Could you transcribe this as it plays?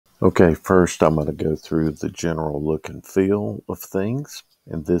Okay, first I'm going to go through the general look and feel of things.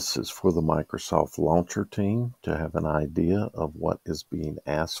 And this is for the Microsoft Launcher team to have an idea of what is being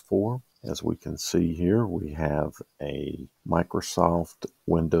asked for. As we can see here, we have a Microsoft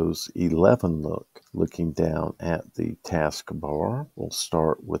Windows 11 look. Looking down at the taskbar, we'll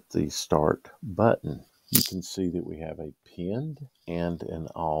start with the Start button. You can see that we have a pinned and an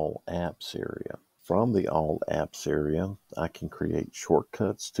All Apps area. From the All Apps area, I can create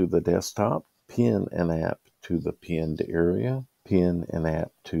shortcuts to the desktop, pin an app to the pinned area, pin an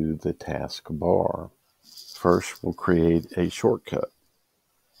app to the taskbar. First, we'll create a shortcut.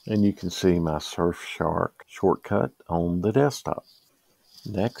 And you can see my Surfshark shortcut on the desktop.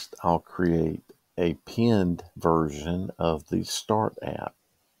 Next, I'll create a pinned version of the Start app.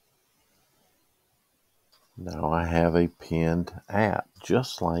 Now I have a pinned app,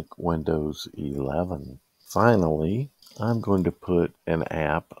 just like Windows 11. Finally, I'm going to put an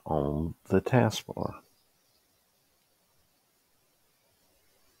app on the taskbar.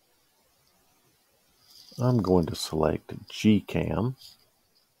 I'm going to select Gcam,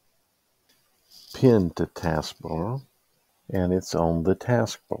 pin to taskbar, and it's on the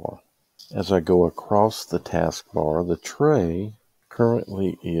taskbar. As I go across the taskbar, the tray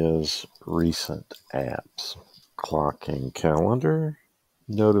currently is Recent Apps, Clock and Calendar,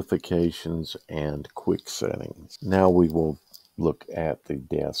 Notifications, and Quick Settings. Now we will look at the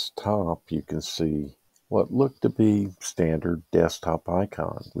desktop. You can see what look to be standard desktop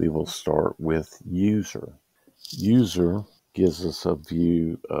icon. We will start with User. User gives us a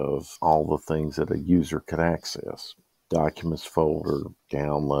view of all the things that a user could access. Documents folder,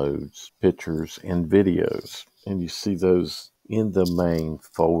 downloads, pictures, and videos. And you see those in the main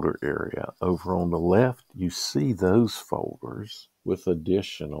folder area. Over on the left, you see those folders with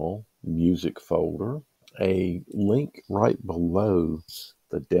additional music folder, a link right below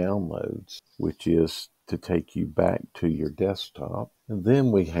the downloads, which is to take you back to your desktop. And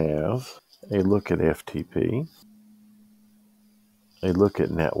then we have a look at FTP, a look at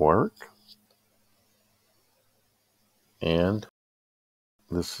network, and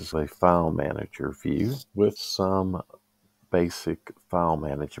this is a file manager view with some basic file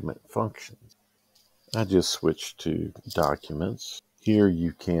management functions. I just switched to documents. Here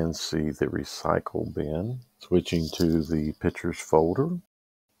you can see the recycle bin. Switching to the pictures folder.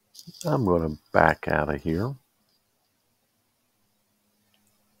 I'm going to back out of here.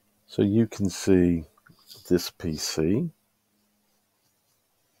 So you can see this PC.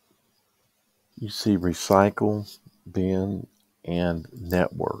 You see recycle, bin, and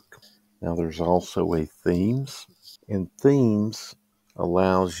network. Now there's also a themes, and themes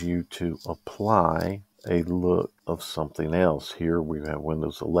allows you to apply a look of something else. Here we have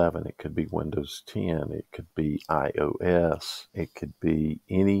Windows 11. It could be Windows 10. It could be iOS. It could be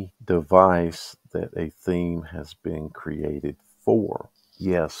any device that a theme has been created for.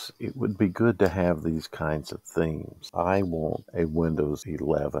 Yes, it would be good to have these kinds of themes. I want a Windows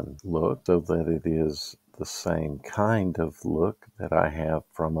 11 look so that it is the same kind of look that I have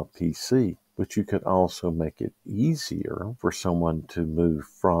from a PC. But you could also make it easier for someone to move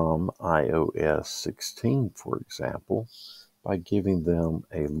from iOS 16, for example, by giving them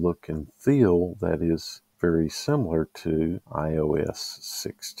a look and feel that is very similar to iOS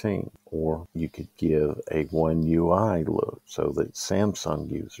 16. Or you could give a One UI look so that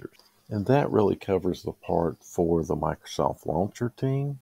Samsung users. And that really covers the part for the Microsoft Launcher team.